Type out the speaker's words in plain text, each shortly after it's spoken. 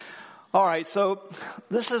All right, so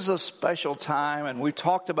this is a special time, and we've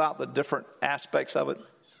talked about the different aspects of it.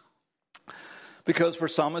 Because for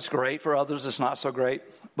some it's great, for others it's not so great.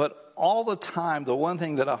 But all the time, the one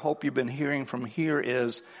thing that I hope you've been hearing from here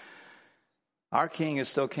is our King is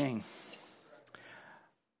still King.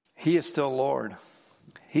 He is still Lord.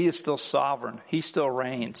 He is still sovereign. He still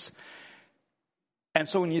reigns. And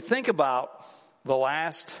so when you think about the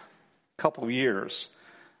last couple of years,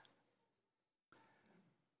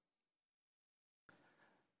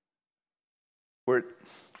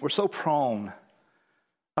 we're so prone,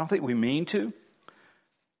 I don't think we mean to,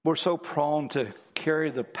 we're so prone to carry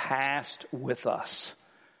the past with us.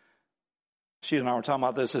 She and I were talking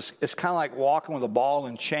about this. It's kind of like walking with a ball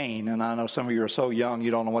and chain, and I know some of you are so young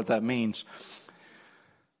you don't know what that means.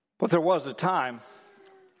 But there was a time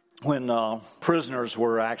when prisoners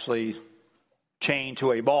were actually chained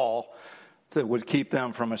to a ball that would keep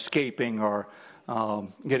them from escaping or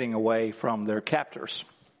getting away from their captors.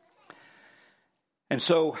 And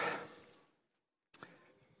so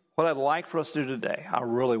what I'd like for us to do today, I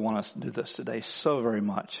really want us to do this today so very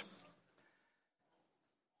much,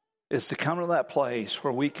 is to come to that place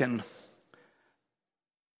where we can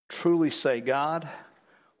truly say, God,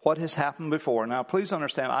 what has happened before? Now, please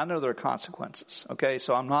understand, I know there are consequences, okay?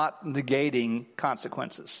 So I'm not negating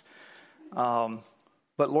consequences. But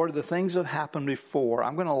Lord, the things that have happened before,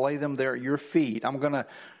 I'm going to lay them there at your feet. I'm going to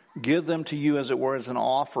give them to you, as it were, as an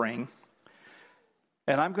offering.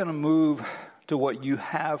 And I'm going to move to what you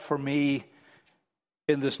have for me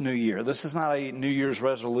in this new year. This is not a New Year's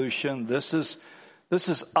resolution. This is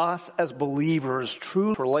us as believers,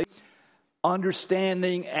 truly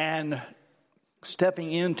understanding and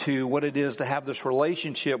stepping into what it is to have this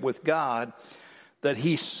relationship with God that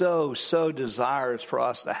He so desires for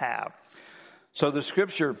us to have. So the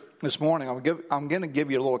scripture this morning, I'm going to give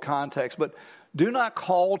you a little context, but do not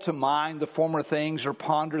call to mind the former things or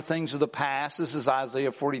ponder things of the past. This is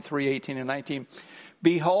Isaiah 43, 18 and 19.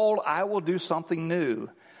 Behold, I will do something new.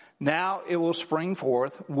 Now it will spring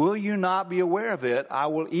forth. Will you not be aware of it? I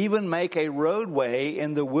will even make a roadway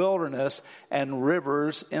in the wilderness and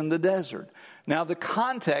rivers in the desert. Now the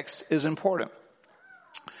context is important,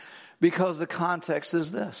 because the context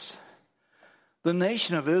is this. The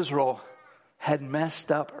nation of Israel had messed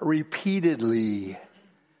up repeatedly.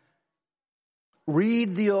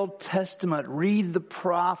 Read the Old Testament. Read the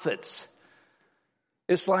prophets.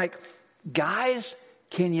 It's like, guys,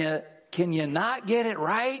 can you not get it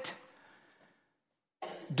right?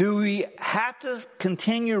 Do we have to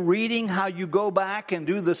continue reading how you go back and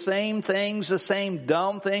do the same things, the same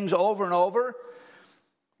dumb things over and over?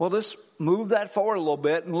 Well, let's move that forward a little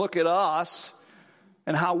bit and look at us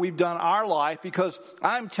and how we've done our life, because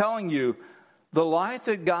I'm telling you, the life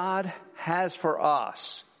that God has for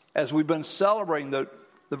us, as we've been celebrating the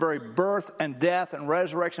very birth and death and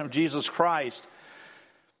resurrection of Jesus Christ,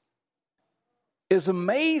 is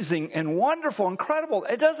amazing and wonderful, incredible.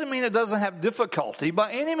 It doesn't mean it doesn't have difficulty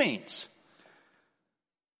by any means.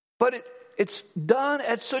 But it's done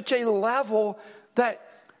at such a level that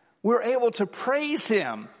we're able to praise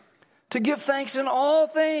Him, to give thanks in all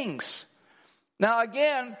things. Now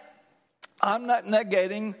again, I'm not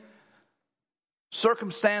negating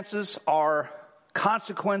circumstances or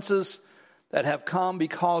consequences that have come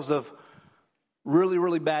because of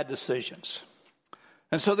really bad decisions.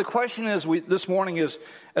 And so the question is, this morning is,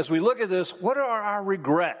 as we look at this, what are our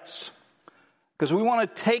regrets? Because we want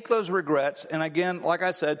to take those regrets and, again, like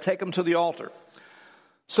I said, take them to the altar.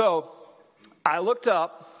 So I looked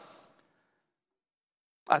up.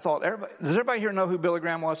 I thought, does everybody here know who Billy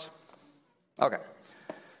Graham was? Okay.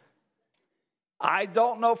 I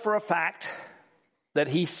don't know for a fact that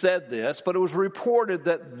he said this, but it was reported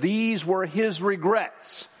that these were his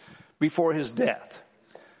regrets before his death.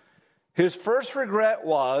 His first regret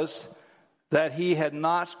was that he had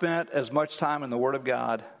not spent as much time in the Word of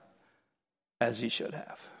God as he should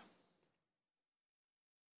have.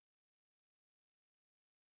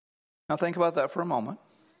 Now think about that for a moment.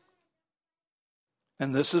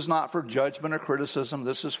 And this is not for judgment or criticism.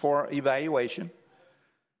 This is for evaluation.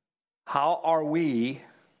 How are we,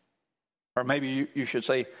 or maybe you should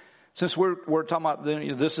say, since we're talking about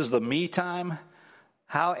this is the me time,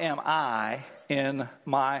 how am I in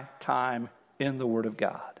my time in the Word of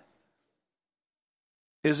God?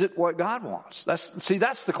 Is it what God wants? That's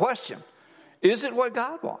the question. Is it what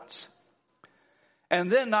God wants? And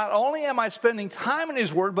then not only am I spending time in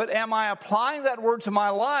His Word, but am I applying that Word to my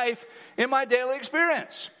life in my daily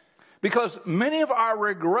experience? Because many of our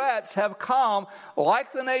regrets have come,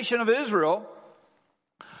 like the nation of Israel,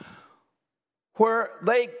 where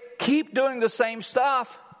they keep doing the same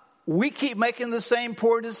stuff, we keep making the same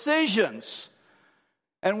poor decisions.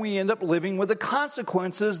 And we end up living with the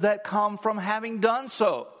consequences that come from having done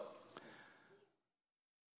so.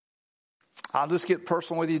 I'll just get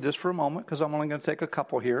personal with you just for a moment because I'm only going to take a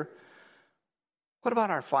couple here. What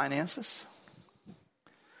about our finances?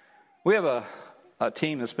 We have a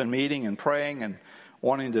team that's been meeting and praying and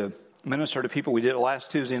wanting to minister to people. We did it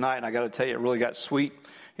last Tuesday night, and I got to tell you, it really got sweet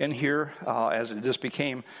in here as it just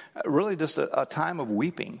became really just a time of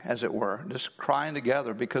weeping, as it were, just crying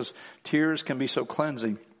together because tears can be so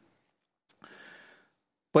cleansing.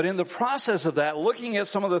 But in the process of that, looking at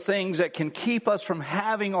some of the things that can keep us from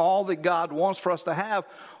having all that God wants for us to have,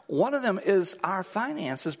 one of them is our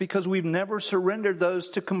finances, because we've never surrendered those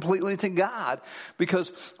completely to God.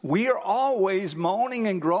 Because we are always moaning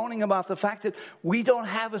and groaning about the fact that we don't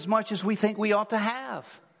have as much as we think we ought to have.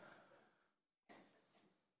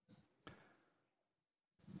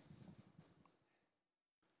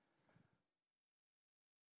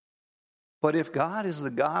 But if God is the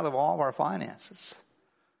God of all of our finances,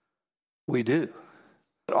 we do.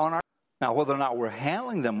 Now, whether or not we're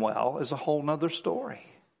handling them well is a whole nother story.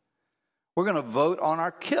 We're going to vote on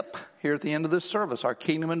our KIP here at the end of this service, our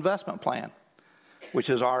Kingdom Investment Plan, which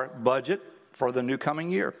is our budget for the new coming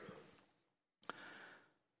year.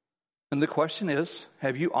 And the question is,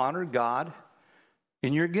 have you honored God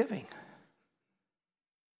in your giving?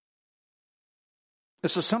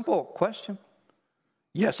 It's a simple question.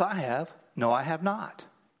 Yes, I have. No, I have not.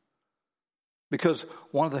 Because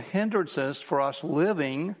one of the hindrances for us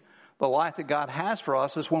living the life that God has for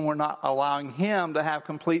us is when we're not allowing Him to have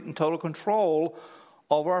complete and total control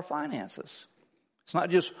over our finances. It's not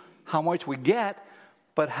just how much we get,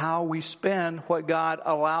 but how we spend what God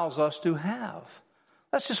allows us to have.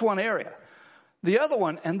 That's just one area. The other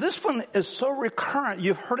one, and this one is so recurrent,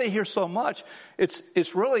 you've heard it here so much,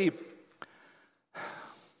 it's really,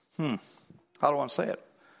 how do I want to say it?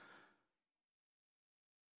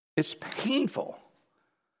 It's painful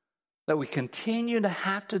that we continue to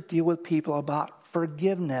have to deal with people about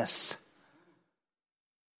forgiveness.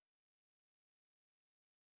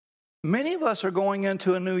 Many of us are going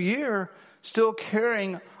into a new year still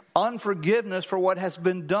carrying unforgiveness for what has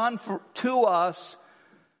been done to us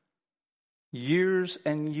years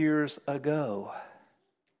and years ago.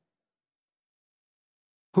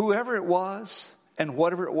 Whoever it was and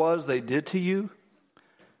whatever it was they did to you,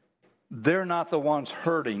 they're not the ones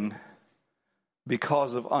hurting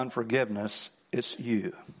because of unforgiveness. It's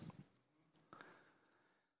you.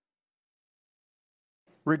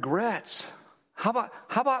 Regrets. How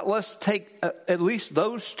about let's take at least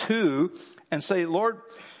those two and say, Lord,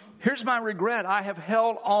 here's my regret. I have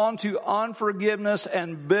held on to unforgiveness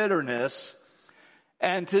and bitterness,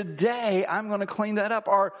 and today I'm going to clean that up.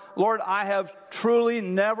 Or, Lord, I have truly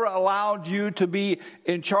never allowed you to be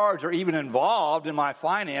in charge or even involved in my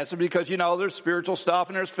finances because, there's spiritual stuff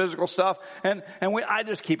and there's physical stuff, and I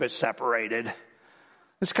just keep it separated.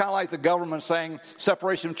 It's kind of like the government saying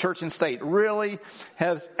separation of church and state. Really?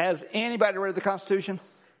 Has anybody read the Constitution?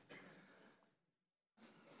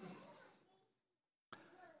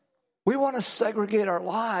 We want to segregate our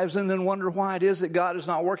lives and then wonder why it is that God is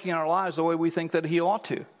not working in our lives the way we think that He ought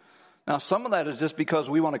to. Now, some of that is just because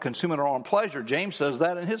we want to consume it our own pleasure. James says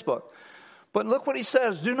that in his book. But look what he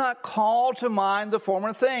says. Do not call to mind the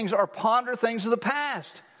former things or ponder things of the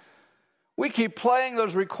past. We keep playing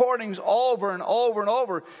those recordings over and over and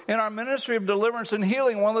over. In our ministry of deliverance and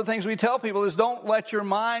healing, one of the things we tell people is don't let your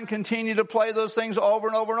mind continue to play those things over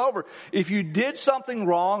and over and over. If you did something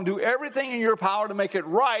wrong, do everything in your power to make it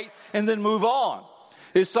right and then move on.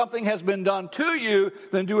 If something has been done to you,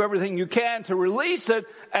 then do everything you can to release it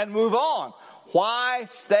and move on. Why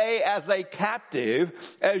stay as a captive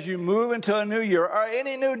as you move into a new year, or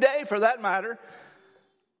any new day for that matter,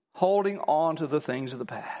 holding on to the things of the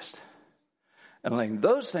past? And letting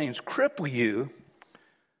those things cripple you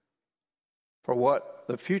for what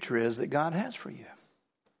the future is that God has for you.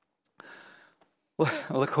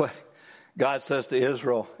 Look what God says to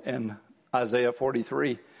Israel in Isaiah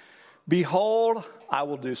 43. Behold, I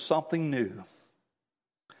will do something new.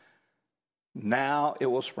 Now it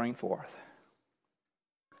will spring forth.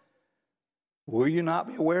 Will you not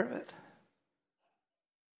be aware of it?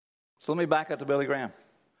 So let me back up to Billy Graham.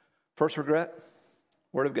 First regret,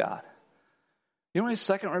 Word of God. You know what his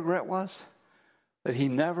second regret was? That he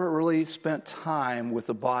never really spent time with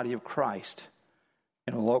the body of Christ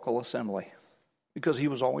in a local assembly. Because he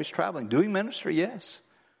was always traveling. Doing ministry, yes.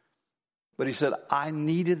 But he said, I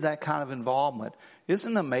needed that kind of involvement.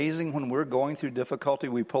 Isn't it amazing when we're going through difficulty,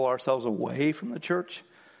 we pull ourselves away from the church?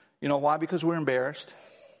 You know why? Because we're embarrassed.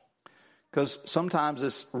 Because sometimes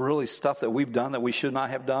it's really stuff that we've done that we should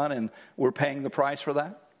not have done, and we're paying the price for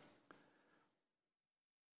that.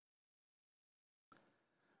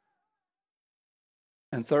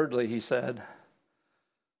 And thirdly, he said,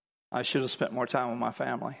 I should have spent more time with my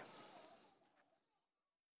family.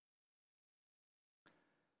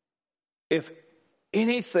 If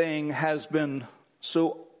anything has been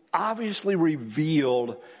so obviously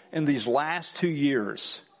revealed in these last 2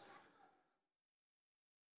 years,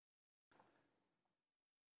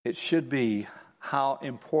 it should be how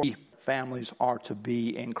important families are to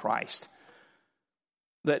be in Christ.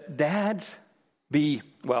 That dads be,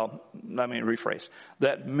 well, let me rephrase.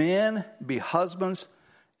 That men be husbands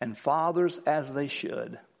and fathers as they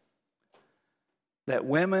should. That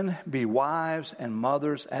women be wives and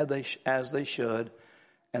mothers as they should.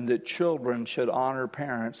 And that children should honor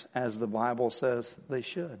parents as the Bible says they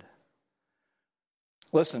should.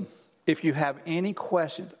 Listen, if you have any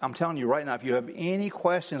questions, I'm telling you right now, if you have any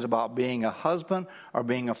questions about being a husband or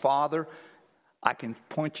being a father, I can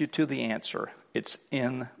point you to the answer. It's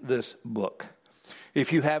in this book.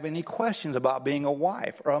 If you have any questions about being a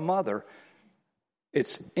wife or a mother,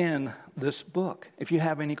 it's in this book. If you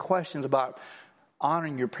have any questions about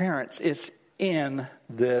honoring your parents, it's in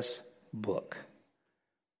this book.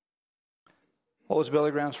 What was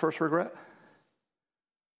Billy Graham's first regret?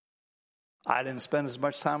 I didn't spend as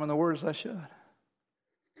much time in the Word as I should.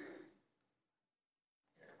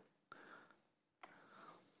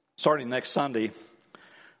 Starting next Sunday,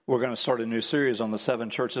 we're going to start a new series on the 7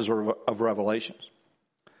 churches of Revelation.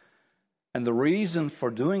 And the reason for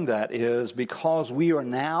doing that is because we are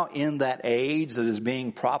now in that age that is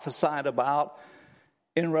being prophesied about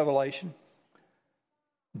in Revelation.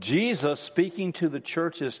 Jesus, speaking to the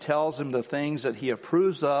churches, tells them the things that he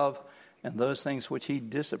approves of and those things which he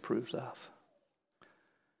disapproves of.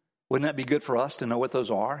 Wouldn't that be good for us to know what those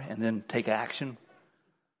are and then take action?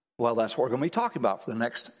 Well, that's what we're going to be talking about for the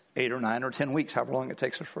next 8 or 9 or 10 weeks, however long it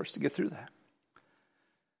takes us for us to get through that.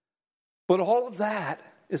 But all of that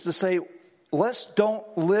is to say, let's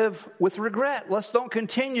don't live with regret. Let's don't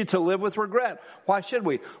continue to live with regret. Why should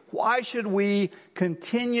we? Why should we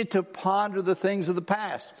continue to ponder the things of the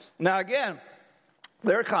past? Now again,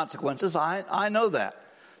 there are consequences. I know that.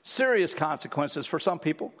 Serious consequences for some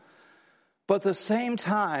people. But at the same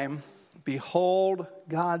time, behold,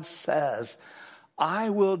 God says, I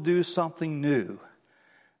will do something new.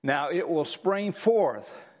 Now it will spring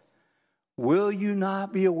forth. Will you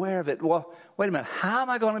not be aware of it? Well, wait a minute. How am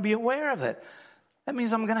I going to be aware of it? That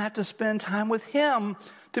means I'm going to have to spend time with him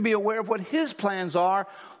to be aware of what his plans are,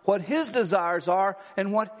 what his desires are,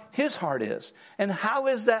 and what his heart is. And how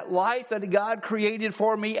is that life that God created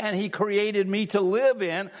for me and he created me to live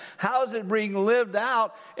in, how is it being lived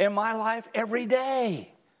out in my life every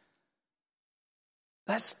day?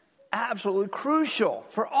 That's absolutely crucial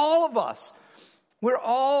for all of us. We're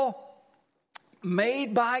all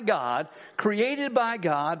made by God, created by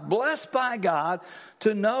God, blessed by God,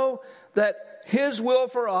 to know that his will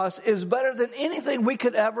for us is better than anything we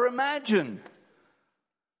could ever imagine.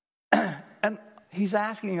 And he's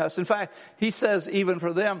asking us, in fact, he says even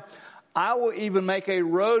for them, I will even make a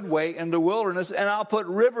roadway in the wilderness and I'll put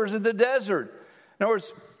rivers in the desert. In other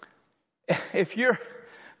words, if you're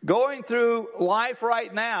going through life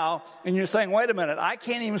right now and you're saying, wait a minute, I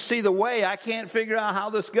can't even see the way, I can't figure out how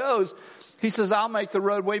this goes, he says, I'll make the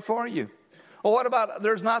roadway for you. Well, what about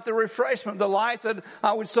there's not the refreshment, the life that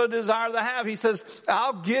I would so desire to have? He says,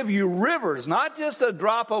 I'll give you rivers, not just a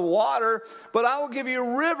drop of water, but I will give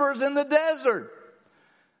you rivers in the desert.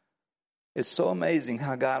 It's so amazing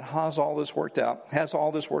how God has all this worked out,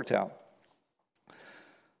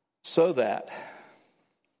 so that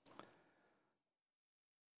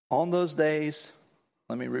on those days,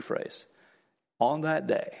 let me rephrase, on that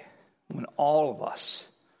day, when all of us,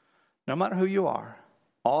 no matter who you are,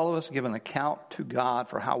 all of us give an account to God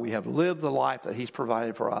for how we have lived the life that he's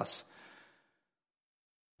provided for us.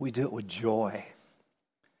 We do it with joy.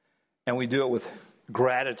 And we do it with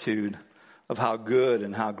gratitude of how good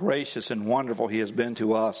and how gracious and wonderful he has been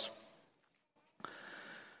to us.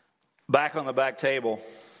 Back on the back table,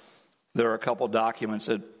 there are a couple documents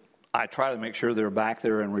that I try to make sure they're back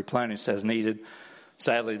there and replenished as needed.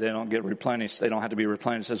 Sadly, they don't get replenished. They don't have to be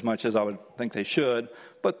replenished as much as I would think they should.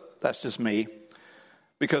 But that's just me.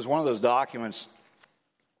 Because one of those documents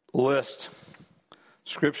lists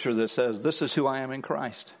scripture that says, this is who I am in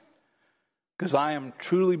Christ. Because I am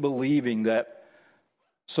truly believing that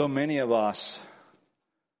so many of us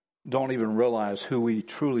don't even realize who we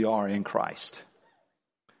truly are in Christ.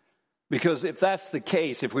 Because if that's the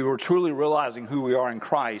case, if we were truly realizing who we are in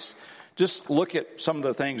Christ, just look at some of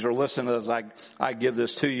the things or listen as I give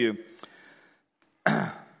this to you.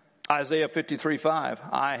 Isaiah 53:5,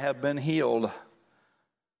 I have been healed.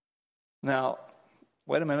 Now,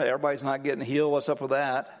 wait a minute, everybody's not getting healed. What's up with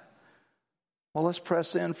that? Well, let's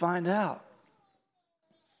press in and find out.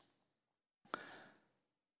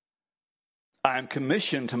 I am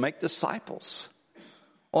commissioned to make disciples.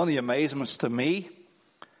 One of the amazements to me,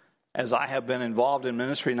 as I have been involved in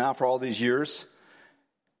ministry now for all these years,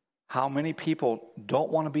 how many people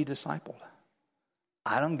don't want to be discipled.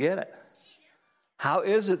 I don't get it. How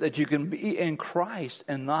is it that you can be in Christ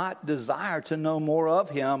and not desire to know more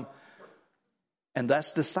of Him? And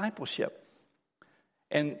that's discipleship.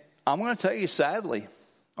 And I'm going to tell you, sadly,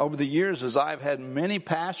 over the years, as I've had many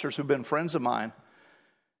pastors who've been friends of mine,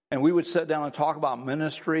 and we would sit down and talk about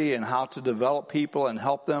ministry and how to develop people and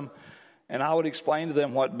help them, and I would explain to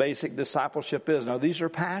them what basic discipleship is. Now, these are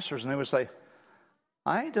pastors, and they would say,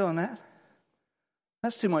 I ain't doing that.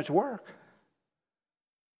 That's too much work.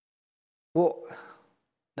 Well,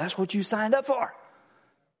 that's what you signed up for.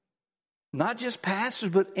 Not just pastors,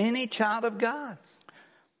 but any child of God.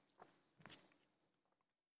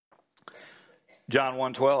 John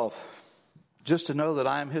 1:12, just to know that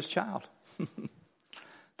I am His child.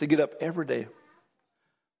 To get up every day.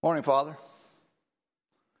 Morning, Father.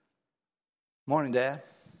 Morning, Dad.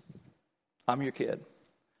 I'm your kid.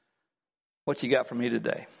 What you got for me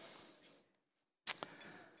today?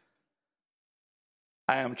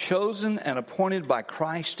 I am chosen and appointed by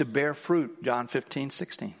Christ to bear fruit, John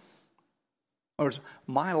 15:16. Or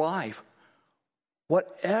my life,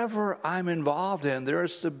 whatever I'm involved in, there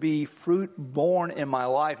is to be fruit born in my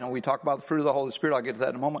life. Now, we talk about the fruit of the Holy Spirit. I'll get to that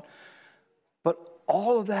in a moment. But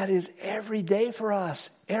all of that is every day for us,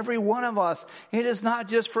 every one of us. It is not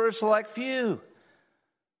just for a select few.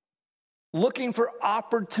 Looking for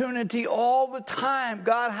opportunity all the time.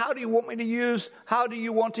 God, how do you want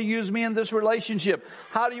to use me in this relationship?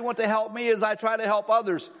 How do you want to help me as I try to help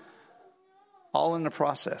others? All in the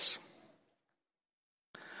process.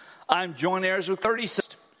 I'm joint heirs with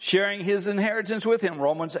Christ, sharing His inheritance with Him.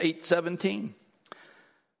 Romans 8:17.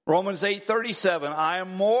 Romans 8:37. I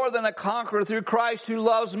am more than a conqueror through Christ who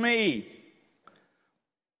loves me.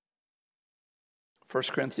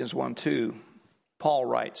 1 Corinthians 1:2. Paul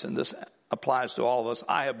writes, and this applies to all of us,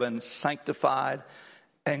 I have been sanctified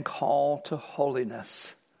and called to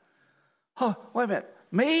holiness. Oh, wait a minute.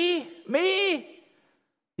 Me?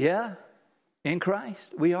 Yeah, in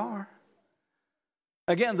Christ we are.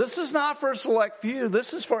 Again, this is not for a select few.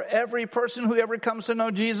 This is for every person who ever comes to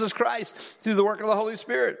know Jesus Christ through the work of the Holy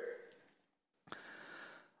Spirit.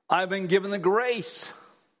 I've been given the grace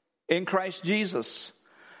in Christ Jesus.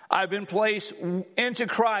 I've been placed into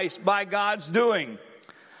Christ by God's doing.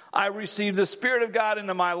 I received the Spirit of God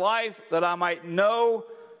into my life that I might know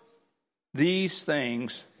these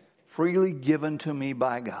things freely given to me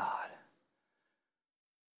by God.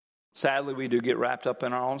 Sadly, we do get wrapped up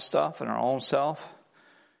in our own stuff and our own self.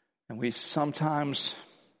 And we sometimes,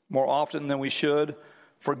 more often than we should,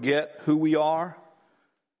 forget who we are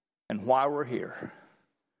and why we're here.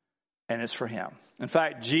 And it's for Him. In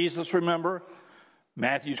fact, Jesus, remember,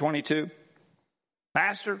 Matthew 22.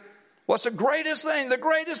 Master, what's the greatest thing? The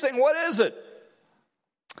greatest thing, what is it?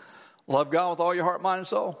 Love God with all your heart, mind, and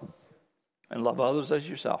soul. And love others as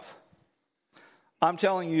yourself. I'm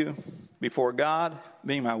telling you, before God,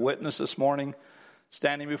 being my witness this morning,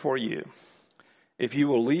 standing before you, if you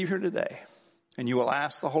will leave here today and you will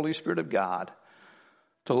ask the Holy Spirit of God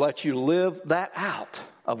to let you live that out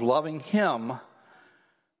of loving Him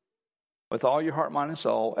with all your heart, mind, and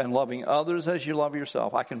soul, and loving others as you love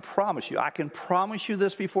yourself, I can promise you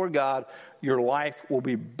this before God, your life will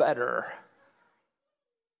be better.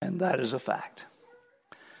 And that is a fact.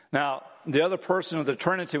 Now, the other person of the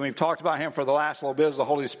Trinity, we've talked about Him for the last little bit, is the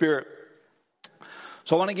Holy Spirit.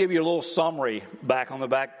 So I want to give you a little summary back on the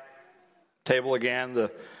back table again,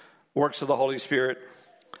 the works of the Holy Spirit.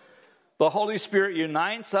 The Holy Spirit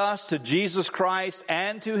unites us to Jesus Christ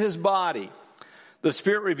and to His body. The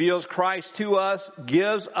Spirit reveals Christ to us,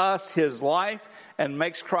 gives us His life, and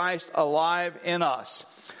makes Christ alive in us.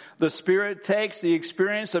 The Spirit takes the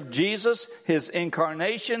experience of Jesus, His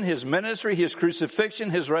incarnation, His ministry, His crucifixion,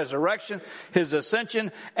 His resurrection, His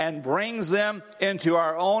ascension, and brings them into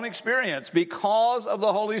our own experience. Because of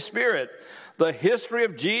the Holy Spirit, the history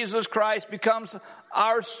of Jesus Christ becomes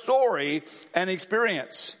our story and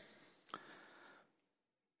experience.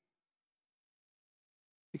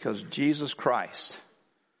 Because Jesus Christ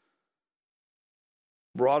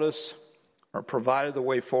brought us or provided the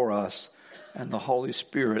way for us, and the Holy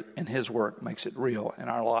Spirit in His work makes it real in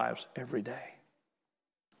our lives every day.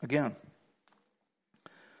 Again,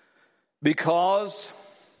 because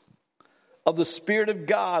of the Spirit of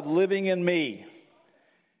God living in me,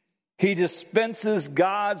 He dispenses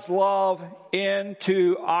God's love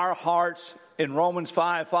into our hearts in Romans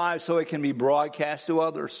 5:5 so it can be broadcast to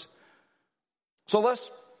others. So let's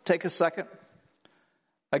take a second.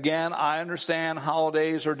 Again, I understand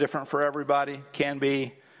holidays are different for everybody, can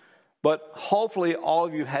be. But hopefully all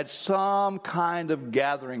of you had some kind of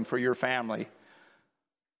gathering for your family.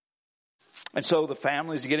 And so the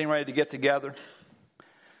family's getting ready to get together.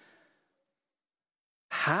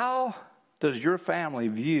 How does your family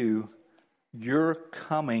view your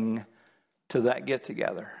coming to that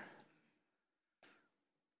get-together?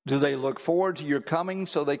 Do they look forward to your coming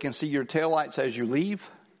so they can see your taillights as you leave?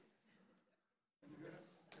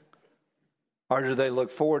 Or do they look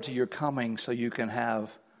forward to your coming so you can have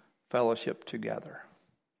fellowship together?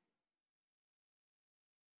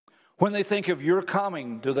 When they think of your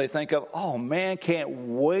coming, do they think of, oh man, can't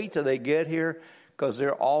wait till they get here? Because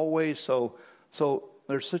they're always so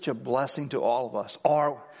they're such a blessing to all of us.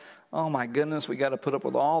 Or, oh my goodness, we got to put up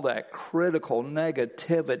with all that critical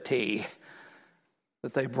negativity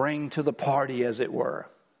that they bring to the party, as it were.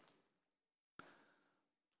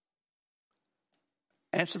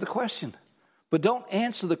 Answer the question. But don't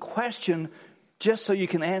answer the question just so you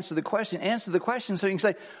can answer the question. Answer the question so you can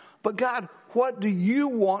say, but God, what do you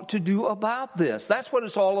want to do about this? That's what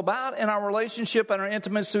it's all about in our relationship and our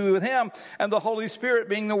intimacy with Him, and the Holy Spirit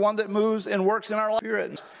being the one that moves and works in our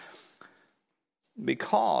life.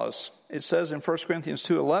 Because it says in 1 Corinthians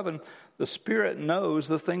 2:11, the Spirit knows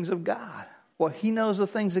the things of God. Well, He knows the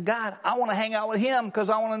things of God. I want to hang out with Him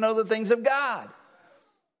because I want to know the things of God.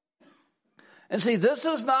 And see, this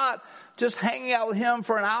is not just hanging out with Him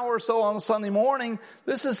for an hour or so on a Sunday morning.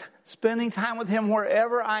 This is spending time with Him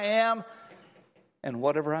wherever I am and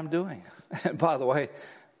whatever I'm doing. And by the way,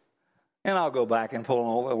 and I'll go back and pull an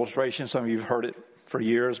old illustration. Some of you have heard it for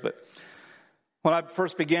years, but when I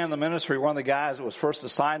first began the ministry, one of the guys that was first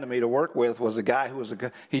assigned to me to work with was a guy who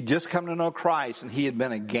he'd just come to know Christ, and he had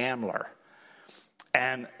been a gambler.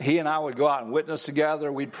 And he and I would go out and witness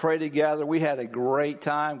together. We'd pray together. We had a great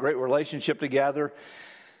time, great relationship together.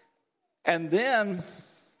 And then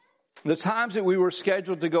the times that we were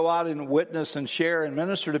scheduled to go out and witness and share and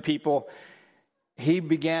minister to people, he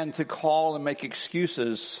began to call and make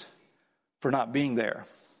excuses for not being there.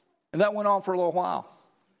 And that went on for a little while.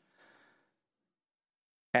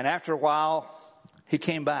 And after a while, he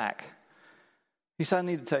came back. He said, I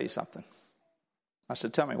need to tell you something. I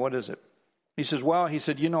said, tell me, what is it? He says, well,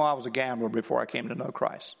 you know, I was a gambler before I came to know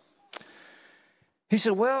Christ. He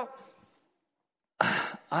said, well,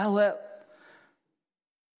 I let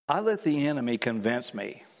the enemy convince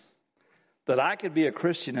me that I could be a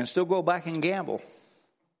Christian and still go back and gamble.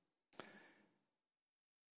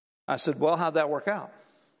 I said, well, how'd that work out?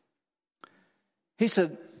 He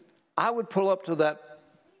said, I would pull up to that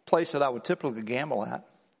place that I would typically gamble at.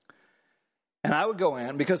 And I would go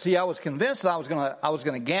in because, see, I was convinced that I was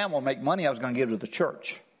going to gamble and make money I was going to give to the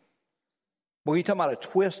church. Well, you talking about a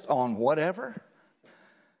twist on whatever?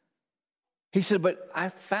 He said, but I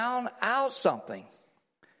found out something.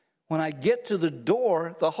 When I get to the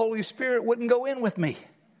door, the Holy Spirit wouldn't go in with me.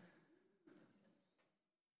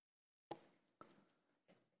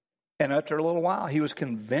 And after a little while, he was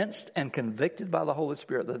convinced and convicted by the Holy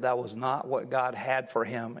Spirit that that was not what God had for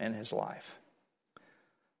him in his life.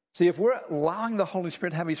 See, if we're allowing the Holy Spirit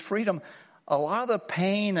to have His freedom, a lot of the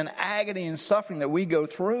pain and agony and suffering that we go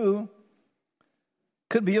through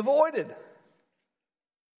could be avoided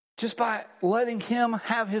just by letting Him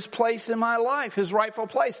have His place in my life, His rightful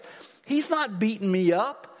place. He's not beating me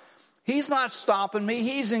up. He's not stopping me.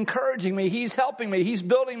 He's encouraging me. He's helping me. He's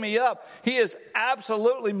building me up. He is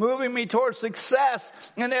absolutely moving me towards success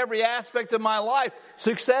in every aspect of my life.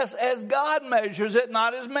 Success as God measures it,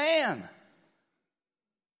 not as man.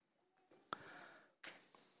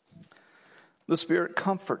 The Spirit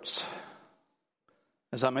comforts.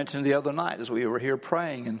 As I mentioned the other night, as we were here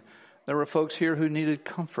praying, and there were folks here who needed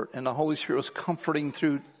comfort, and the Holy Spirit was comforting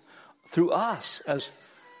through us as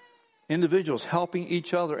individuals, helping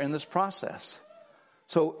each other in this process.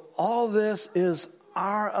 So all this is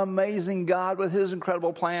our amazing God with His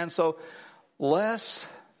incredible plan. So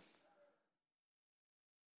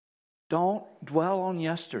don't dwell on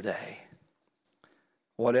yesterday.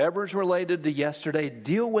 Whatever is related to yesterday,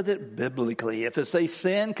 deal with it biblically. If it's a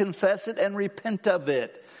sin, confess it and repent of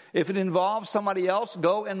it. If it involves somebody else,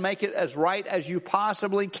 go and make it as right as you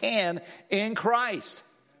possibly can in Christ.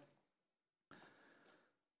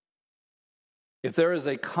 If there is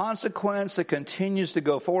a consequence that continues to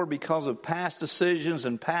go forward because of past decisions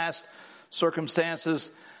and past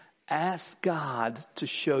circumstances, ask God to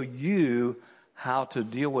show you how to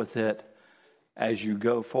deal with it as you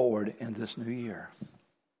go forward in this new year.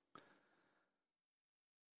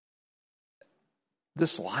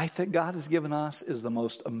 This life that God has given us is the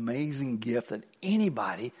most amazing gift that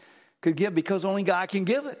anybody could give, because only God can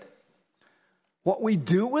give it. What we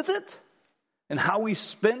do with it and how we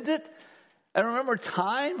spend it. And remember,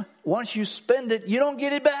 time, once you spend it, you don't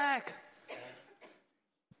get it back.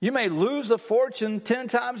 You may lose a fortune 10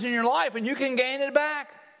 times in your life and you can gain it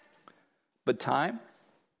back. But time,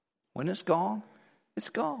 when it's gone, it's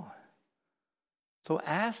gone. So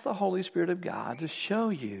ask the Holy Spirit of God to show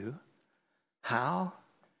you how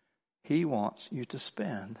He wants you to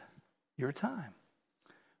spend your time.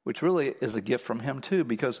 Which really is a gift from Him too,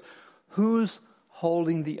 because who's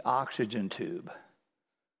holding the oxygen tube?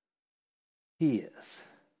 He is.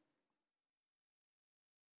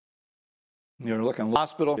 You're looking at the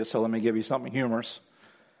hospital, so let me give you something humorous.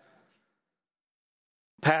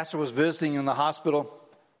 Pastor was visiting in the hospital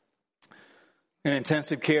in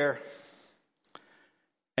intensive care,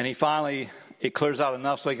 and it clears out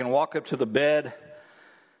enough so he can walk up to the bed.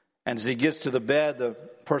 And as he gets to the bed, the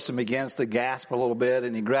person begins to gasp a little bit,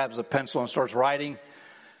 and he grabs a pencil and starts writing.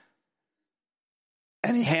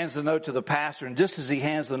 And he hands the note to the pastor, and just as he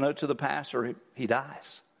hands the note to the pastor, he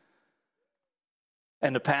dies.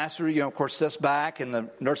 And the pastor, of course, sits back, and the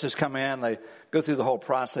nurses come in. They go through the whole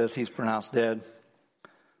process. He's pronounced dead. A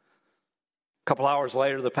couple hours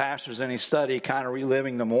later, the pastor's in his study, kind of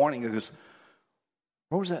reliving the morning. He goes,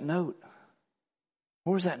 "Where was that note?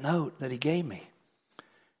 Where was that note that he gave me?"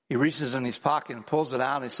 He reaches in his pocket and pulls it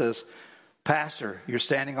out, and he says, "Pastor, you're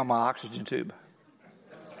standing on my oxygen tube."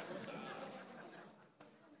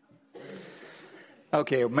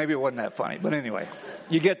 Okay, maybe it wasn't that funny, but anyway,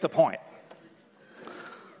 you get the point.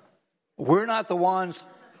 We're not the ones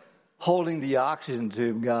holding the oxygen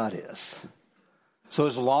tube, God is. So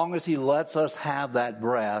as long as He lets us have that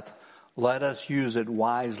breath, let us use it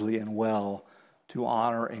wisely and well to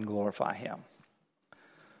honor and glorify Him.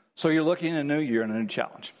 So you're looking at a new year and a new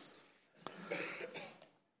challenge.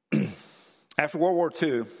 After World War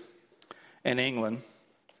II in England,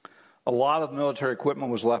 a lot of military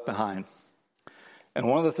equipment was left behind. And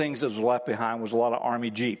one of the things that was left behind was a lot of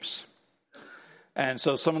Army Jeeps. And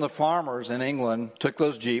so some of the farmers in England took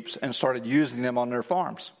those Jeeps and started using them on their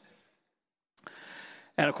farms.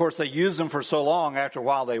 And of course, they used them for so long, after a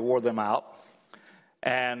while they wore them out.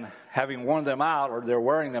 And having worn them out, or they're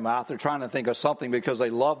wearing them out, they're trying to think of something, because they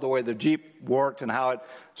loved the way the Jeep worked and how it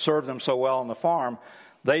served them so well on the farm.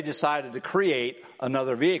 They decided to create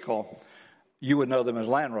another vehicle. You would know them as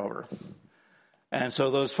Land Rover. And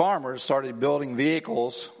so those farmers started building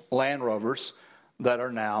vehicles, Land Rovers, that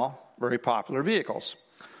are now very popular vehicles.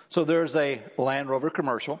 So there's a Land Rover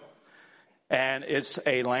commercial, and it's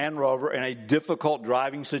a Land Rover in a difficult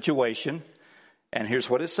driving situation. And here's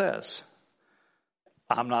what it says.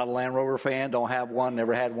 I'm not a Land Rover fan, don't have one,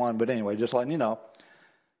 never had one, but anyway, just letting you know.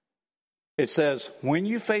 It says, when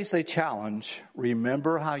you face a challenge,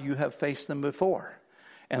 remember how you have faced them before.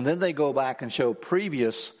 And then they go back and show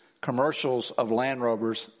previous commercials of Land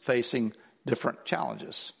Rovers facing different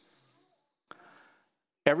challenges.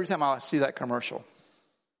 Every time I see that commercial,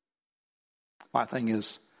 my thing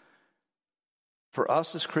is, for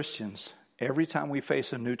us as Christians, every time we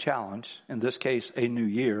face a new challenge, in this case, a new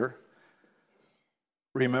year,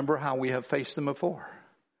 remember how we have faced them before.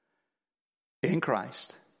 In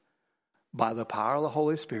Christ, by the power of the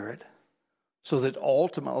Holy Spirit, so that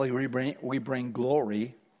ultimately we bring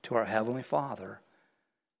glory to our Heavenly Father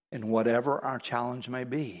in whatever our challenge may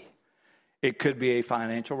be. It could be a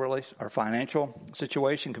financial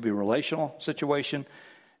situation, could be a relational situation,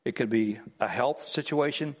 it could be a health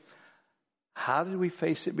situation. How did we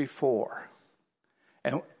face it before?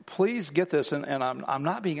 And please get this, and I'm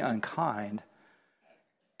not being unkind,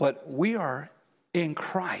 but we are in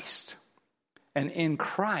Christ. And in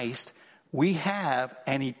Christ, we have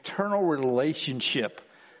an eternal relationship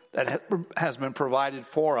that has been provided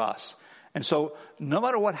for us. And so no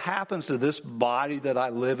matter what happens to this body that I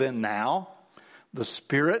live in now, the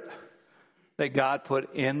Spirit that God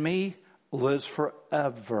put in me lives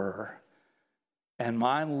forever. And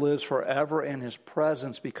mine lives forever in His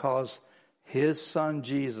presence, because His Son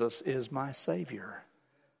Jesus is my Savior.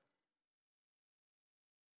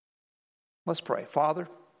 Let's pray. Father,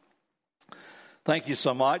 thank you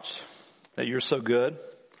so much that you're so good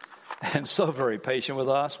and so very patient with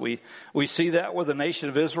us. We see that with the nation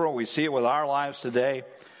of Israel. We see it with our lives today.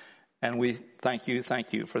 And we thank you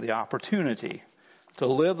for the opportunity to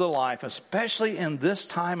live the life, especially in this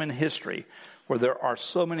time in history where there are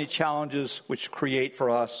so many challenges which create for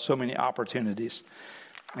us so many opportunities.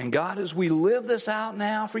 And God, as we live this out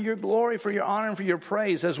now for your glory, for your honor, and for your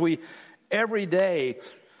praise, as we every day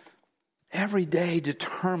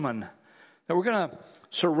determine And we're going to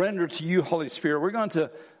surrender to you, Holy Spirit. We're going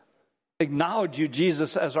to acknowledge you,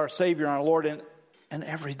 Jesus, as our Savior and our Lord. And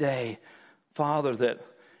every day, Father, that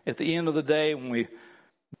at the end of the day, when we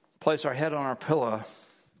place our head on our pillow,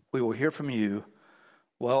 we will hear from you,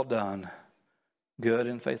 well done, good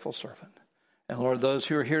and faithful servant. And Lord, those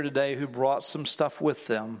who are here today who brought some stuff with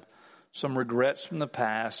them, some regrets from the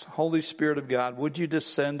past, Holy Spirit of God, would you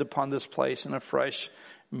descend upon this place in a fresh,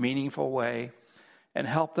 meaningful way and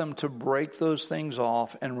help them to break those things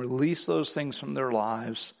off and release those things from their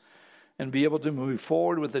lives and be able to move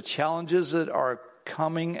forward with the challenges that are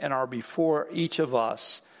coming and are before each of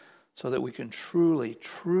us so that we can truly,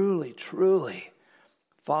 truly, truly,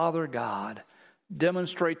 Father God,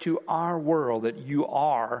 demonstrate to our world that you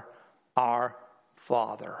are our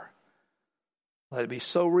Father. Let it be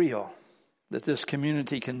so real that this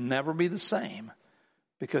community can never be the same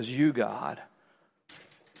because you, God,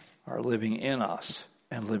 are living in us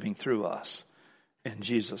and living through us. In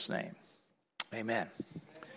Jesus' name, amen.